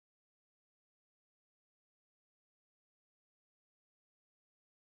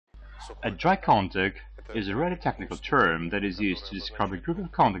A dry contact is a radiotechnical term that is used to describe a group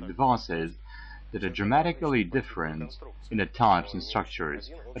of contact devices that are dramatically different in their types and structures,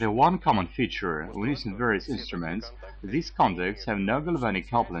 but have one common feature. When used in various instruments, these contacts have no galvanic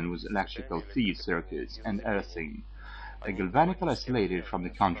coupling with electrical feed circuits and earthing. They are galvanically isolated from the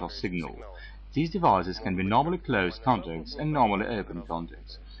control signal. These devices can be normally closed contacts and normally open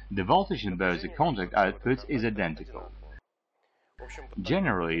contacts. The voltage in both the contact outputs is identical.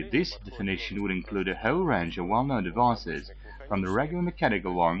 Generally, this definition would include a whole range of well-known devices, from the regular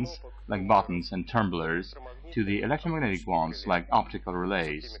mechanical ones, like buttons and tumblers, to the electromagnetic ones, like optical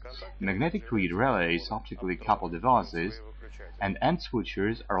relays. Magnetic reed relays, optically coupled devices, and end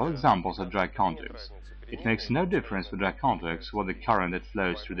switchers are all examples of dry contacts. It makes no difference for dry contacts whether the current that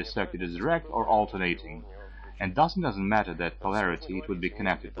flows through the circuit is direct or alternating, and thus it doesn't matter that polarity it would be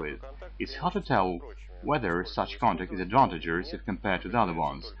connected with. It's hard to tell whether such contact is advantageous if compared to the other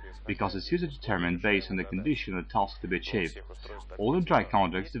ones, because its use is determined based on the condition of the task to be achieved. All the dry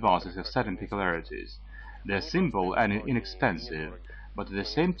contact devices have certain peculiarities. They are simple and inexpensive, but at the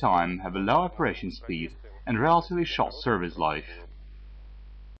same time have a low operation speed and relatively short service life.